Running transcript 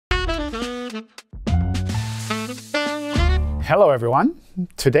Hello, everyone.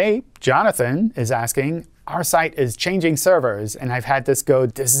 Today, Jonathan is asking, our site is changing servers, and I've had this go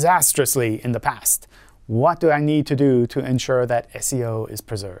disastrously in the past. What do I need to do to ensure that SEO is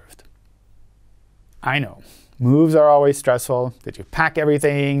preserved? I know, moves are always stressful. Did you pack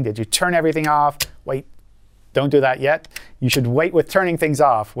everything? Did you turn everything off? Wait, don't do that yet. You should wait with turning things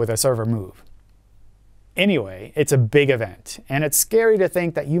off with a server move. Anyway, it's a big event, and it's scary to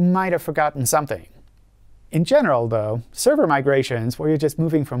think that you might have forgotten something. In general, though, server migrations, where you're just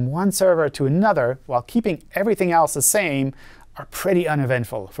moving from one server to another while keeping everything else the same, are pretty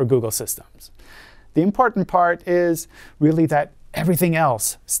uneventful for Google systems. The important part is really that everything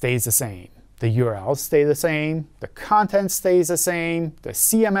else stays the same. The URLs stay the same, the content stays the same, the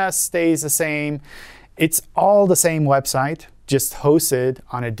CMS stays the same. It's all the same website, just hosted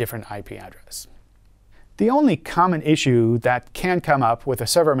on a different IP address. The only common issue that can come up with a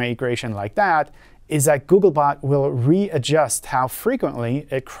server migration like that is that Googlebot will readjust how frequently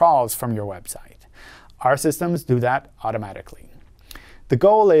it crawls from your website. Our systems do that automatically. The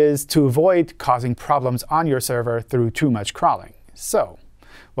goal is to avoid causing problems on your server through too much crawling. So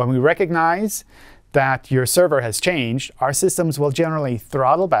when we recognize that your server has changed, our systems will generally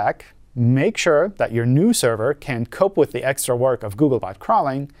throttle back, make sure that your new server can cope with the extra work of Googlebot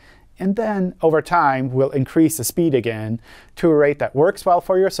crawling, and then over time, we'll increase the speed again to a rate that works well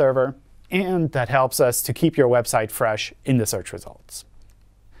for your server and that helps us to keep your website fresh in the search results.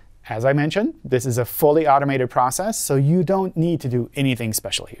 As I mentioned, this is a fully automated process, so you don't need to do anything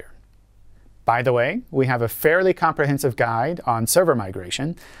special here. By the way, we have a fairly comprehensive guide on server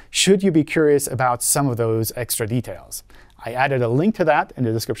migration, should you be curious about some of those extra details. I added a link to that in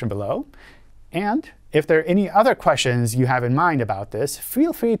the description below. And if there are any other questions you have in mind about this,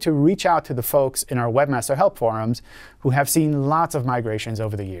 feel free to reach out to the folks in our Webmaster Help forums who have seen lots of migrations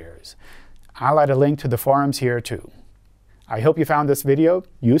over the years. I'll add a link to the forums here, too. I hope you found this video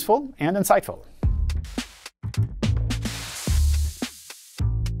useful and insightful.